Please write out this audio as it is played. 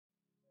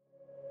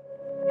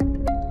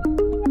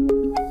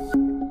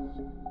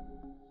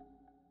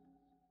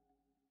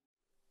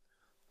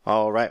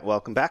All right,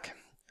 welcome back.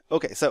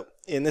 Okay, so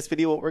in this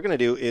video, what we're going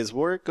to do is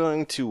we're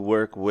going to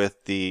work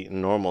with the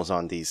normals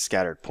on these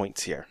scattered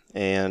points here.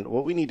 And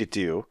what we need to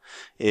do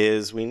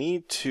is we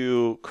need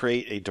to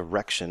create a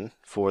direction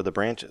for the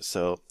branches.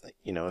 So,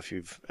 if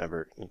you've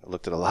ever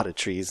looked at a lot of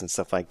trees and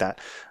stuff like that,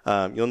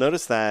 you'll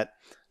notice that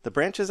the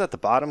branches at the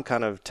bottom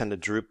kind of tend to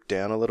droop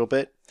down a little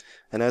bit.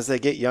 And as they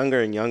get younger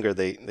and younger,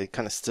 they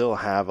kind of still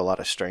have a lot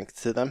of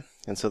strength to them.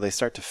 And so they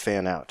start to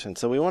fan out. And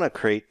so we want to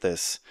create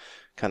this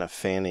kind of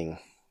fanning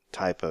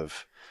type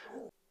of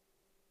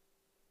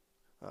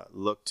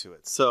look to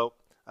it. So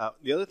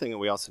the other thing that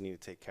we also need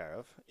to take care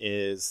of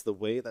is the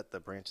way that the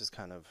branches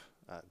kind of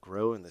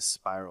grow in this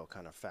spiral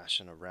kind of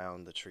fashion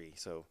around the tree.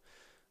 So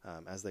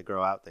as they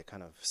grow out, they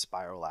kind of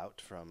spiral out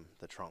from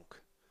the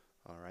trunk.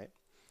 All right.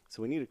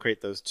 So we need to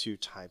create those two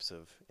types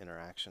of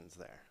interactions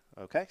there.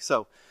 Okay.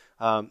 So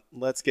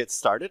let's get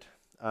started.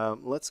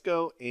 Let's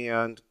go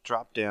and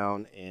drop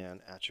down an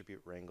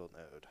attribute wrangle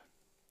node.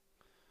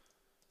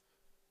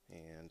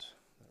 And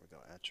there we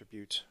go,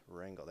 attribute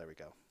wrangle, there we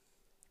go.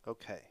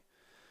 Okay,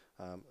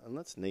 and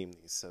let's name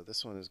these. So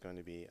this one is going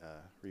to be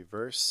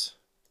reverse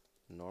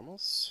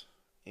normals,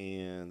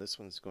 and this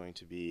one's going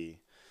to be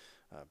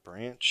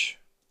branch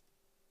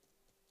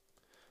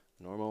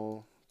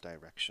normal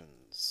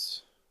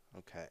directions.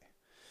 Okay.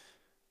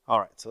 All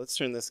right, so let's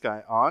turn this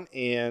guy on,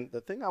 and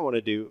the thing I want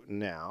to do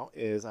now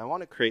is I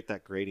want to create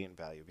that gradient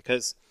value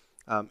because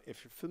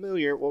if you're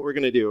familiar, what we're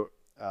going to do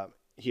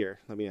here,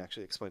 let me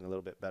actually explain a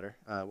little bit better.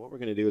 What we're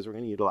going to do is we're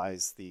going to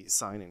utilize the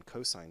sine and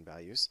cosine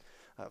values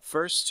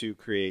first to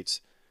create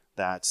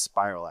that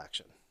spiral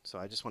action. So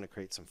I just want to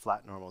create some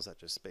flat normals that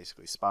just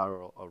basically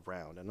spiral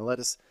around and let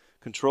us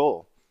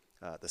control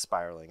the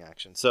spiraling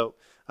action. So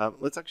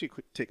let's actually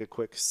take a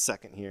quick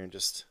second here and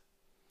just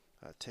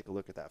take a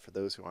look at that for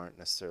those who aren't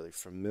necessarily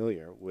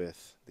familiar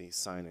with the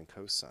sine and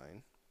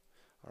cosine.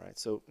 All right,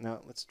 so now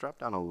let's drop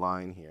down a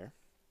line here.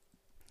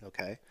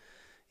 Okay.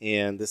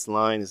 And this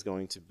line is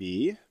going to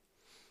be,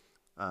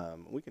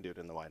 we can do it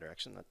in the y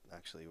direction. That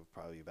actually would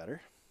probably be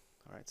better.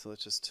 All right, so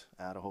let's just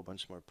add a whole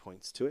bunch more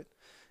points to it.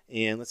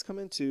 And let's come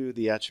into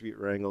the attribute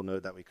wrangle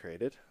node that we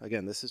created.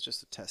 Again, this is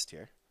just a test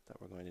here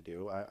that we're going to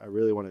do. I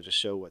really want to just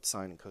show what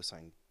sine and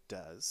cosine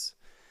does.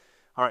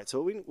 All right, so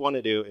what we want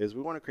to do is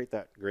we want to create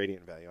that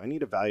gradient value. I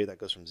need a value that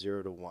goes from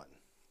 0 to 1.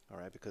 All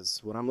right, because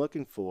what I'm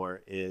looking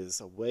for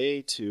is a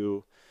way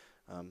to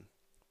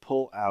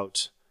pull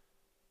out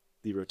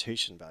the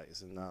rotation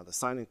values, and now the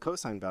sine and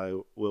cosine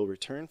value will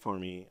return for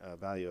me a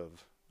value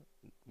of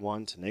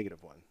 1 to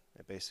negative 1.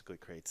 It basically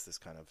creates this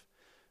kind of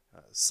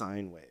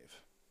sine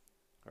wave.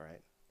 All right,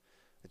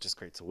 it just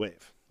creates a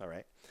wave. All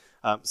right,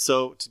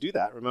 so to do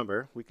that,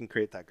 remember we can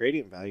create that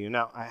gradient value.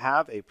 Now I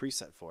have a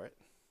preset for it.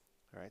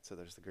 All right, so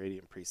there's the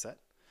gradient preset.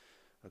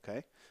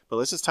 Okay, but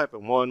let's just type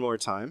it one more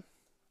time.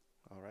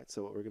 All right,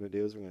 so what we're going to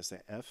do is we're going to say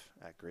f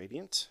at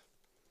gradient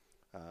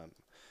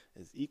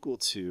is equal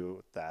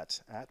to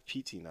that at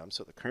ptnum,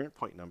 so the current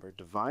point number,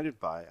 divided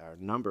by our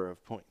number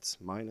of points,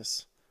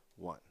 minus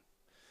 1.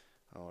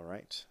 All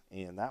right,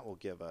 and that will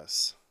give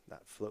us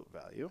that float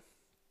value.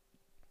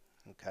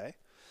 Okay,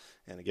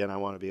 and again, I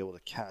want to be able to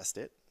cast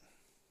it.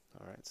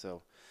 All right,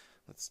 so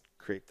let's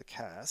create the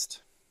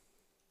cast.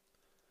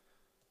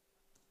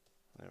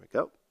 There we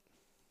go.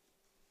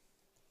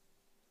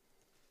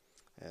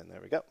 And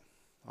there we go.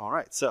 All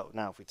right, so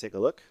now if we take a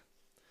look,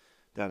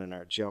 down in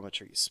our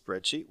geometry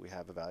spreadsheet, we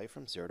have a value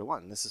from 0 to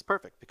 1. This is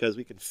perfect because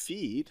we can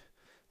feed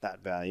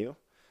that value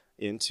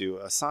into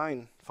a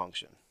sine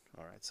function.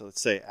 All right, so let's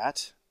say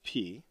at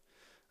p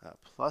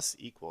plus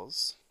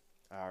equals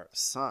our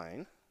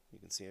sine. You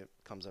can see it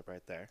comes up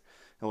right there.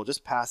 And we'll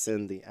just pass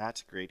in the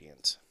at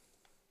gradient,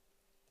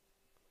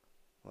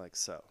 like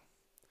so.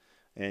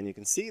 And you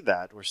can see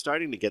that we're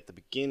starting to get the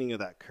beginning of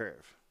that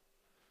curve.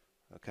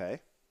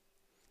 Okay.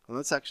 Well,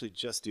 let's actually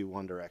just do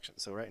one direction.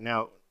 So right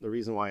now, the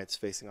reason why it's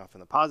facing off in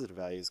the positive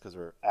value is because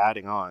we're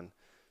adding on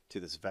to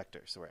this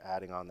vector. So we're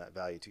adding on that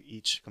value to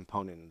each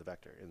component in the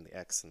vector, in the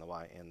x and the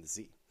y and the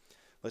z.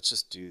 Let's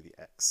just do the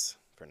x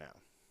for now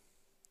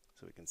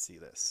so we can see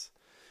this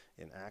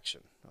in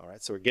action. All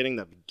right, so we're getting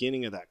the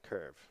beginning of that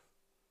curve.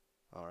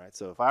 All right,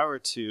 so if I were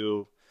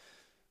to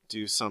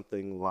do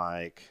something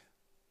like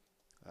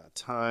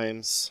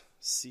times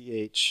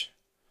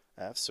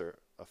CHFs, or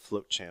a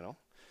float channel,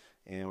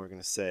 and we're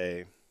going to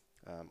say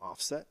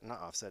offset, not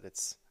offset,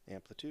 it's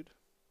amplitude,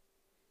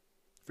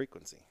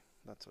 frequency.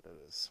 That's what it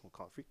is. We'll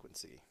call it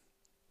frequency.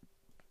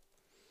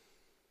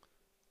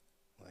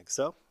 Like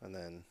so, and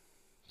then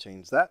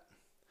change that.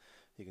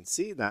 You can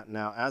see that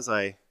now as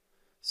I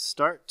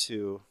start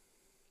to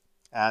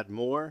add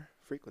more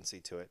frequency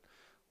to it,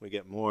 we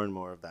get more and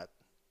more of that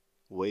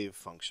wave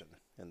function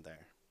in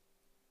there.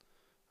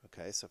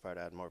 Okay, so if I were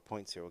to add more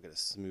points here, we'll get a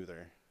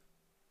smoother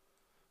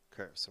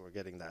curve. So we're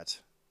getting that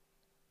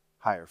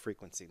higher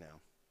frequency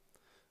now.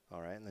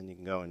 All right, and then you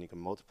can go and you can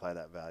multiply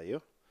that value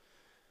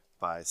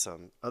by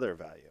some other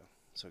value.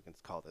 So we can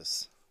call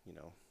this,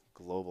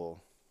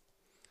 global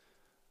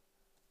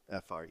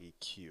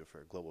FREQ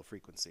for global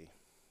frequency.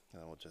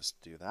 And we'll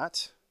just do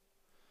that.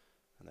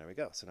 And there we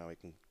go. So now we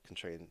can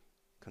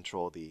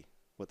control the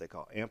what they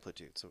call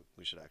amplitude. So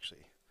we should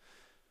actually,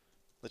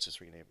 let's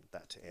just rename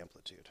that to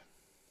amplitude.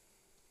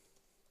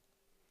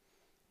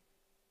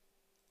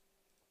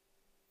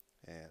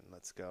 And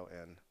let's go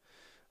and,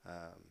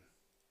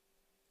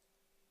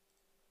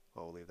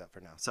 well, we'll leave that for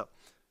now. So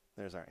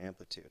there's our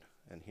amplitude,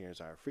 and here's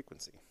our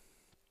frequency.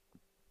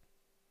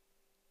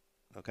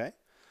 Okay,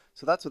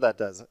 so that's what that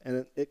does.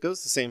 And it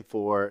goes the same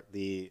for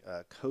the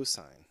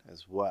cosine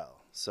as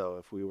well. So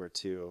if we were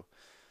to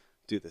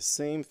do the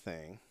same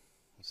thing,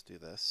 let's do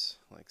this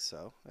like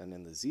so, and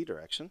in the z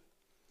direction,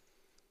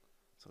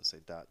 so let's say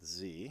dot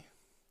z,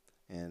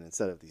 and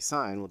instead of the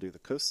sine, we'll do the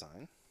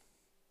cosine.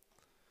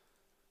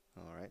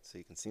 All right, so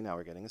you can see now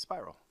we're getting a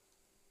spiral.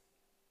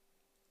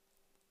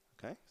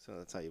 Okay, so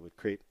that's how you would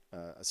create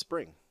a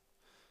spring.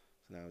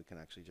 So now we can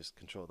actually just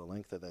control the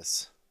length of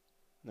this.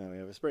 Now we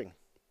have a spring.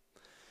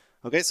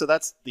 Okay, so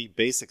that's the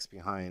basics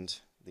behind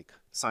the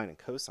sine and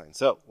cosine.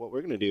 So what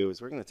we're going to do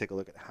is we're going to take a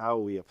look at how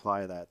we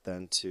apply that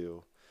then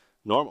to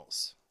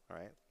normals. All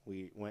right,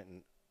 we went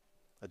and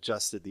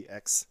adjusted the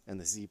x and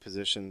the z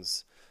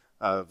positions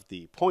of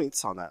the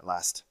points on that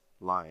last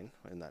line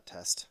in that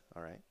test.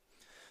 All right,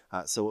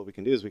 so what we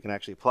can do is we can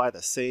actually apply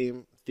the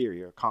same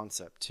theory or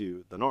concept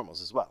to the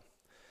normals as well.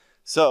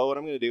 So what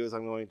I'm going to do is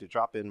I'm going to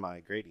drop in my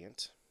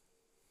gradient.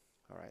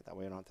 All right, that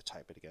way I don't have to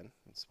type it again.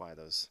 That's why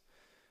those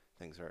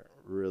things are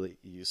really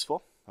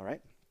useful. All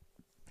right,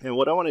 and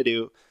what I want to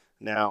do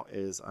now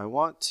is I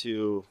want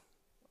to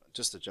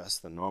just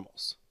adjust the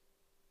normals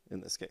in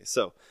this case.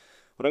 So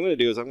what I'm going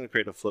to do is I'm going to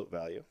create a float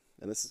value,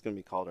 and this is going to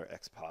be called our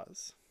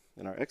x-pos,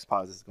 and our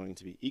x-pos is going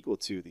to be equal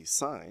to the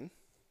sine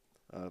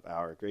of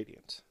our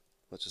gradient.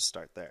 Let's just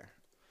start there.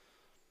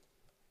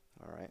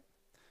 All right,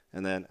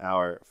 and then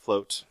our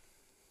float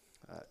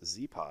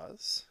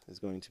z-pos is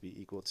going to be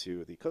equal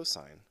to the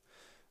cosine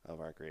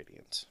of our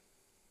gradient.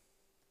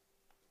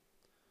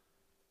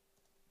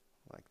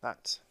 Like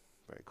that.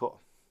 Very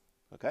cool.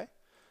 Okay,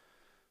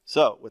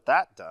 so with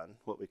that done,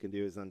 what we can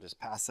do is then just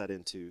pass that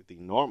into the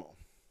normal.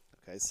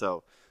 Okay,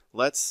 so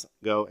let's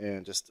go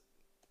and just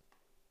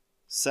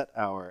set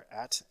our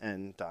at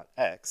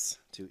n.x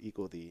to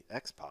equal the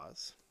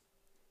x-pos.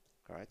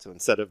 All right, so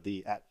instead of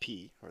the at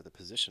p, or the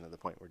position of the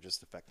point, we're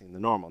just affecting the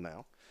normal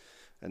now.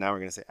 And now we're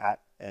going to say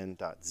at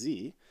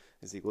n.z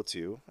is equal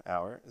to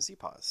our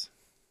z-pos.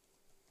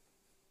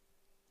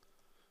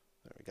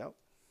 There we go.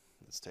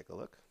 Let's take a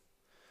look.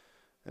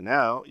 And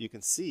now you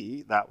can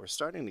see that we're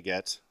starting to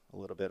get a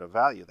little bit of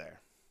value there.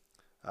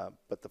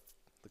 But the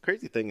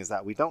crazy thing is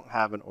that we don't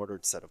have an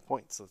ordered set of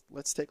points. So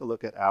let's take a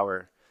look at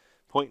our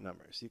point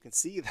numbers. You can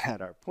see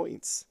that our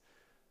points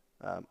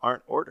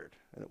aren't ordered,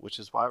 which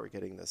is why we're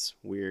getting this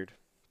weird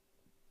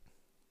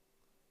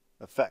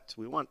effect.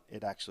 We want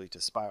it actually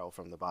to spiral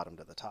from the bottom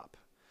to the top.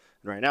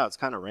 And right now it's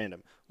kind of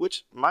random,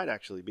 which might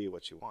actually be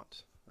what you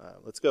want.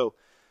 Let's go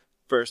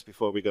first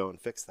before we go and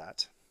fix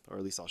that, or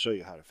at least I'll show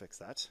you how to fix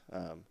that.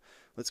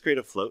 Let's create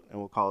a float, and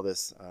we'll call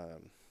this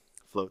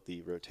float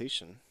the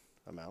rotation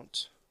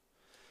amount.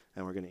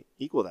 And we're going to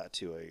equal that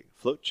to a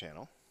float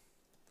channel.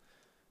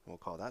 And we'll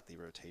call that the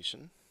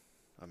rotation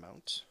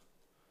amount.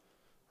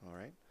 All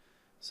right.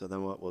 So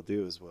then what we'll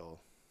do is we'll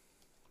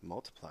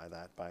multiply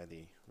that by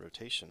the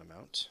rotation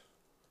amount.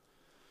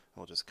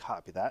 We'll just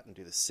copy that and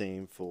do the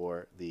same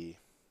for the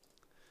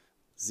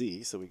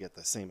z, so we get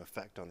the same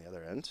effect on the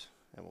other end.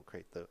 And we'll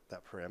create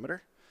that parameter.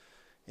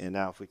 And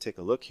now if we take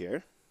a look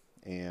here,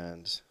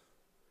 and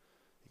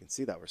you can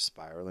see that we're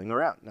spiraling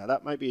around. Now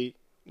that might be,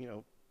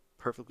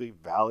 perfectly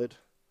valid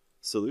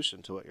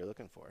solution to what you're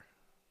looking for.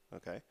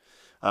 Okay,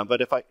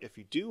 but if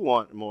you do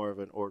want more of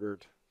an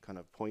ordered kind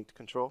of point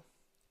control,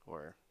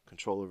 or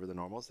control over the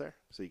normals there,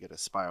 so you get a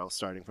spiral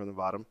starting from the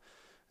bottom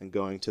and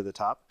going to the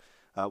top,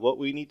 what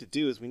we need to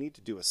do is we need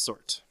to do a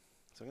sort.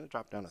 So I'm going to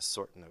drop down a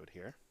sort node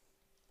here.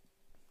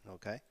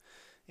 Okay,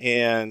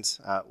 and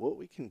what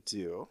we can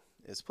do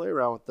is play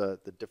around with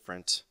the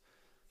different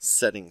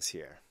settings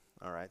here.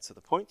 All right, so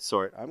the point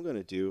sort I'm going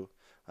to do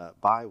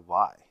by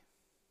y.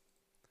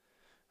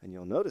 And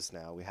you'll notice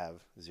now we have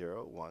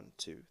 0, 1,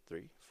 2,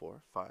 3,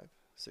 4, 5,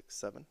 6,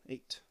 7,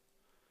 8.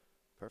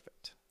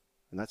 Perfect.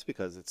 And that's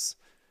because it's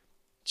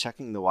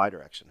checking the y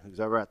direction.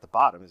 Whoever at the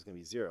bottom is going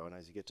to be 0, and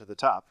as you get to the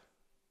top,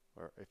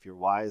 or if your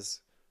y is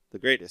the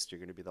greatest, you're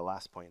going to be the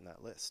last point in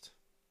that list.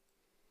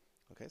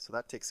 Okay, so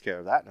that takes care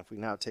of that. And if we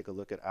now take a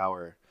look at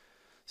our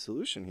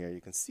solution here,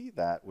 you can see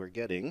that we're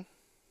getting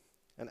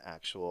an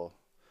actual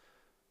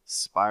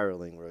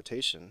spiraling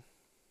rotation.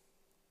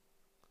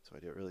 So I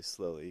do it really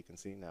slowly. You can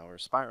see now we're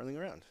spiraling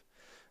around.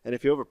 And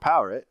if you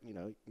overpower it,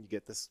 you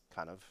get this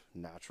kind of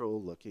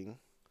natural looking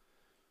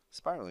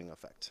spiraling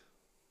effect.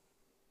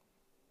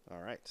 All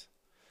right.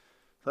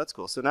 So that's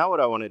cool. So now what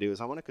I want to do is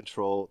I want to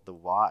control the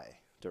y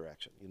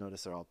direction. You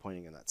notice they're all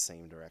pointing in that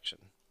same direction.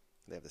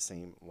 They have the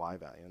same y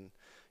value.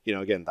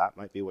 And, again, that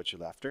might be what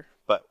you're after,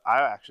 but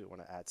I actually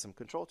want to add some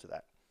control to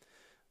that.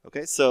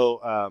 Okay,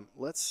 so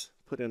let's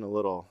put in a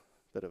little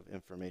bit of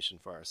information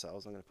for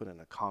ourselves. I'm going to put in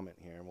a comment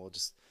here, and we'll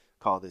just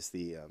call this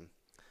the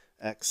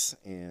x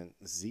and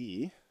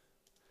z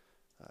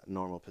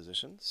normal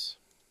positions.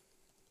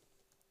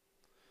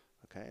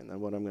 Okay, and then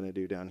what I'm going to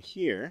do down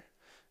here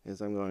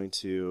is I'm going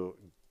to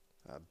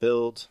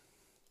build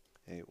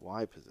a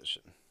y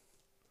position.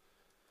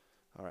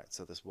 All right,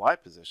 so this y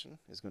position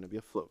is going to be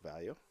a float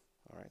value.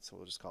 All right, so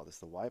we'll just call this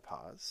the y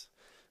pos.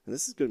 And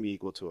this is going to be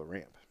equal to a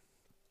ramp.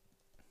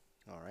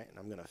 All right, and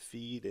I'm going to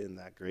feed in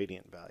that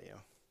gradient value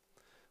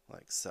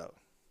like so.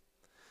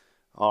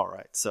 All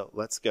right, so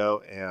let's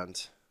go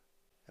and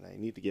I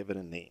need to give it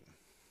a name.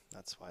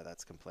 That's why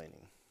that's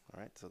complaining.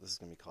 All right, so this is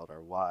going to be called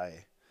our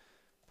y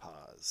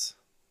pos.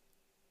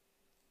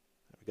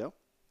 There we go.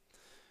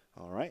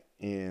 All right,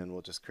 and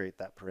we'll just create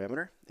that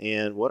parameter.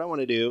 And what I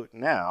want to do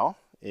now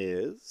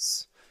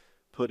is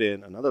put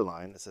in another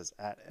line that says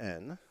at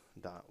n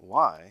dot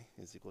y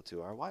is equal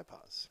to our y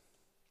pos,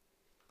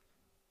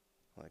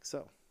 like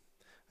so.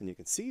 And you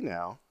can see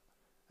now,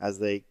 as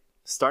they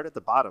start at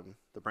the bottom,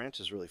 the branch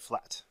is really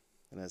flat.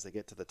 And as they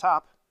get to the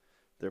top,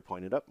 they're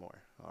pointed up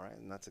more. All right,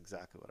 and that's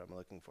exactly what I'm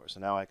looking for. So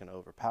now I can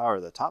overpower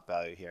the top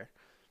value here,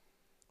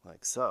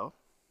 like so.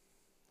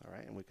 All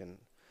right, and we can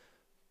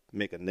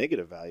make a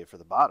negative value for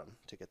the bottom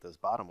to get those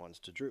bottom ones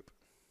to droop.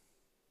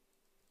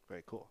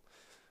 Very cool.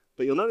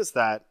 But you'll notice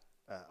that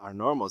our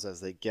normals,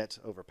 as they get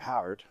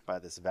overpowered by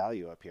this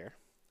value up here,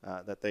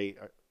 that they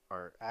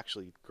are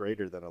actually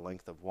greater than a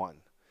length of 1.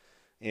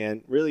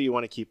 And really you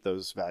want to keep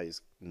those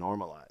values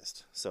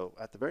normalized. So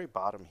at the very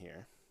bottom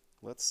here,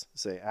 let's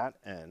say at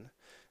n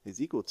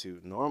is equal to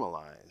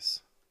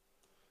normalize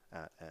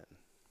at n,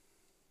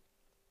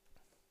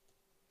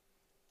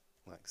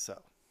 like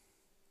so.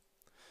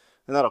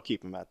 And that'll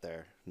keep them at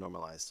their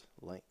normalized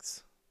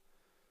lengths.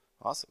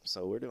 Awesome,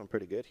 so we're doing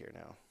pretty good here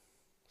now.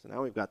 So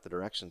now we've got the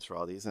directions for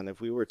all these, and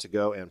if we were to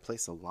go and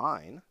place a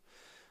line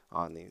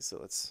on these, so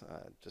let's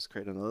just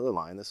create another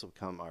line. This will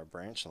become our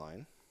branch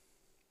line,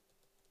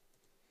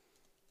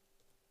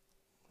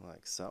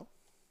 like so.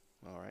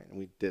 All right, and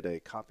we did a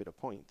copy to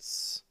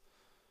points.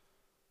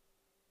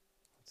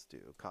 Let's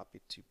do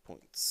copy to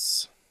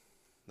points.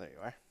 There you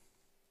are.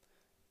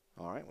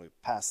 All right, we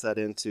pass that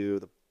into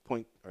the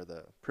point, or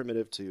the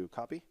primitive to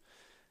copy,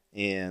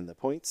 and the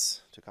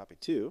points to copy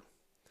to.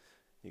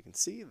 You can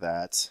see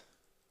that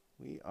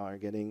we are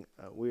getting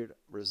a weird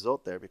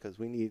result there because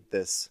we need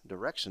this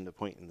direction to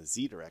point in the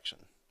z direction.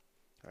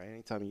 All right,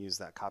 anytime you use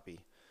that copy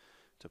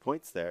to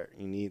points there,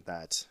 you need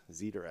that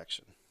z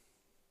direction.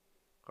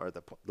 Or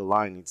the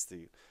line needs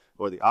to,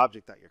 or the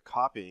object that you're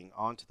copying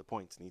onto the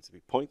points needs to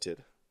be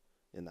pointed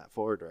in that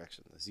forward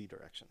direction, the z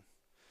direction.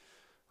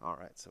 All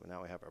right, so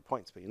now we have our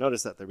points, but you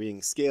notice that they're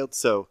being scaled,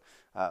 so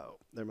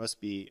there must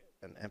be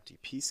an empty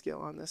p scale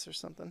on this or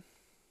something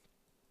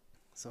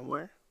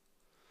somewhere.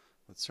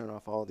 Let's turn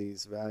off all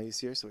these values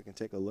here so we can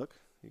take a look.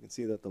 You can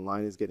see that the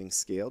line is getting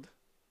scaled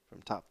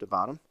from top to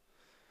bottom,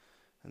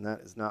 and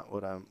that is not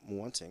what I'm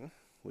wanting.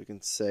 We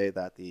can say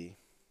that the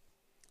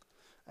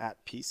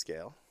at p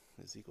scale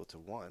is equal to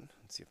 1 and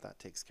see if that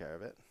takes care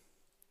of it.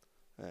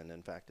 And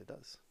in fact it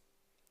does.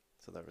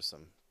 So there were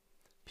some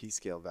p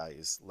scale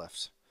values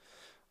left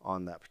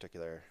on that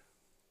particular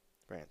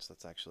branch.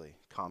 Let's actually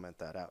comment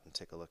that out and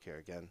take a look here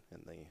again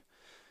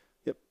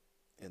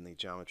in the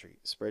geometry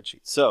spreadsheet.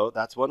 So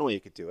that's one way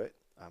you could do it.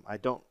 I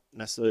don't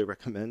necessarily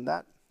recommend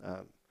that.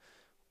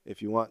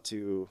 If you want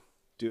to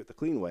do it the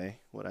clean way,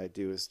 what I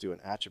do is do an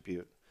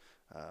attribute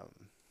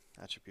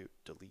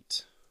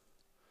delete.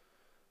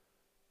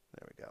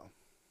 There we go,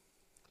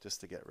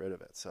 just to get rid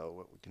of it. So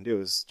what we can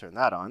do is turn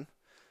that on,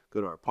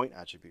 go to our point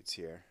attributes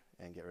here,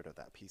 and get rid of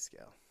that p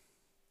scale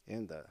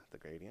and the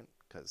gradient,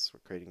 because we're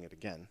creating it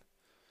again.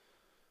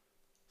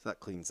 So that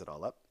cleans it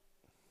all up.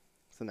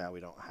 So now we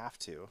don't have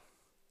to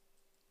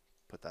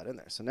put that in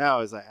there. So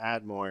now as I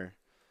add more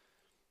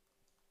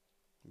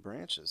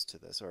branches to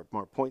this, or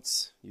more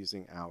points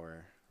using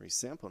our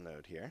resample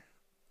node here,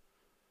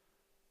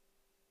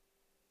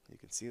 you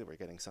can see that we're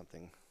getting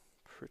something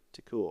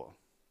pretty cool.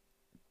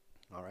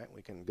 All right,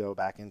 we can go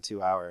back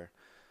into our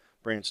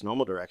branch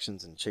normal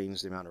directions and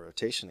change the amount of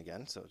rotation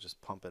again, so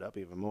just pump it up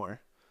even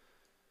more.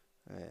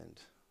 And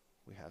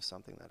we have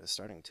something that is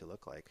starting to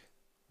look like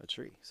a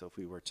tree. So if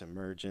we were to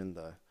merge in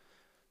the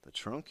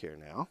trunk here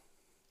now,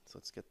 so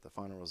let's get the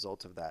final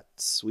result of that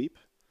sweep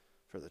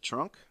for the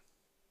trunk.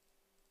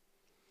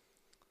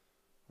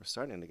 We're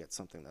starting to get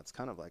something that's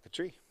kind of like a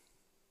tree.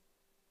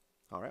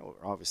 All right, well,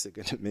 we're obviously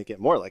going to make it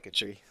more like a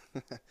tree.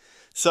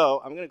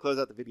 So I'm going to close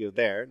out the video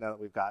there now that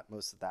we've got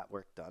most of that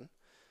work done.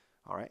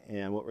 All right,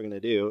 and what we're going to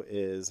do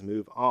is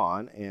move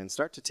on and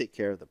start to take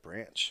care of the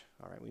branch.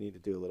 All right, we need to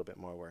do a little bit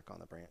more work on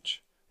the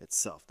branch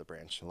itself, the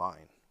branch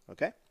line.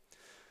 Okay,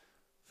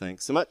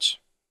 thanks so much.